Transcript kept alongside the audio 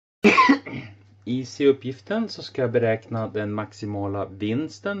I C-uppgiften så ska jag beräkna den maximala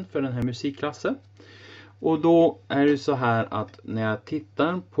vinsten för den här musikklassen. Och då är det så här att när jag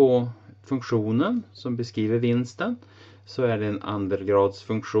tittar på funktionen som beskriver vinsten så är det en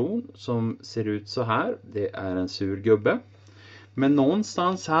andragradsfunktion som ser ut så här. Det är en sur gubbe. Men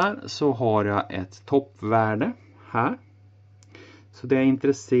någonstans här så har jag ett toppvärde här. Så det jag är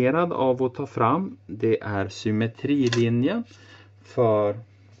intresserad av att ta fram, det är symmetrilinjen för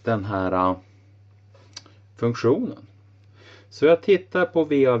den här funktionen. Så jag tittar på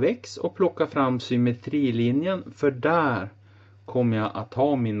v av x och plockar fram symmetrilinjen, för där kommer jag att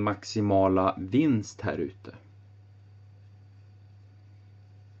ha min maximala vinst här ute.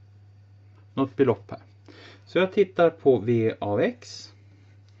 Något belopp här. Så jag tittar på v av x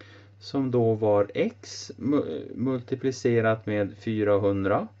som då var x multiplicerat med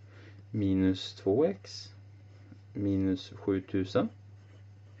 400 minus 2x minus 7000.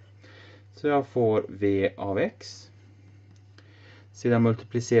 Så jag får v av x. Sedan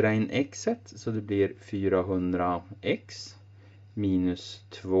multiplicera in x så det blir 400x minus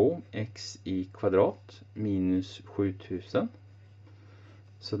 2x i kvadrat minus 7000.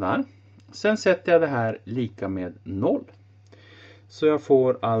 Sådär. Sen sätter jag det här lika med 0. Så jag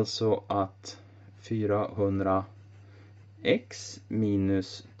får alltså att 400x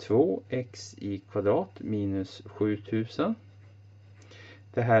minus 2x i kvadrat minus 7000.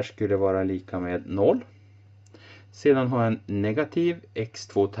 Det här skulle vara lika med 0. Sedan har jag en negativ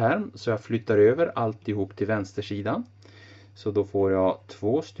x2-term, så jag flyttar över alltihop till vänstersidan. Så då får jag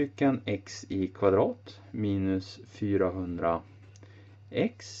 2 stycken x i kvadrat minus 400x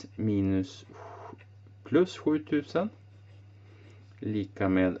minus plus 7000 lika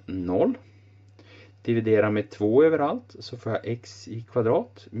med 0. Dividera med 2 överallt så får jag x i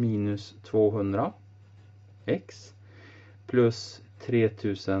kvadrat minus 200x plus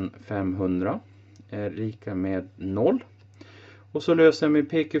 3500 är lika med 0. Och så löser jag med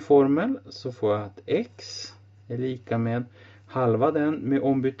pq-formel så får jag att x är lika med halva den med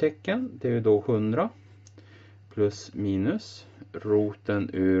ombytt tecken. Det är då 100 plus minus roten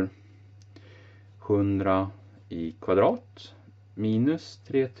ur 100 i kvadrat minus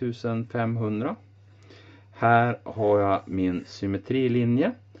 3500. Här har jag min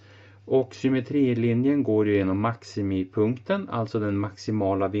symmetrilinje. Och symmetrilinjen går ju genom maximipunkten, alltså den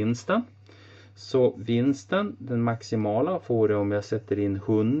maximala vinsten. Så vinsten, den maximala, får jag om jag sätter in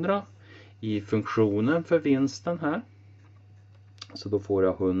 100 i funktionen för vinsten här. Så då får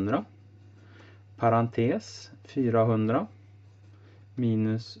jag 100. Parentes 400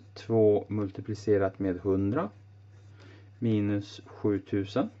 minus 2 multiplicerat med 100 minus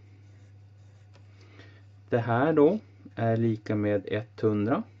 7000. Det här då är lika med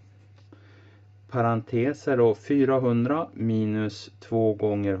 100. Parentes är då 400 minus 2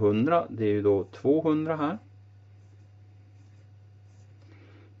 gånger 100. Det är ju då 200 här.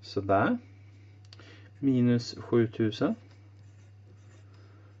 Så där. Minus 7000.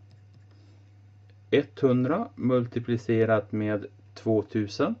 100 multiplicerat med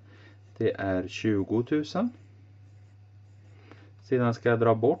 2000. Det är 20 000. Sedan ska jag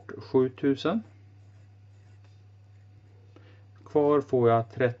dra bort 7000. Kvar får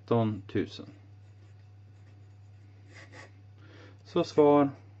jag 13 000. Så svar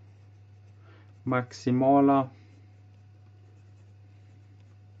maximala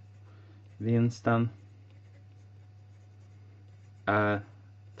vinsten är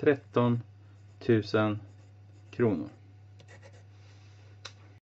 13 000 kronor.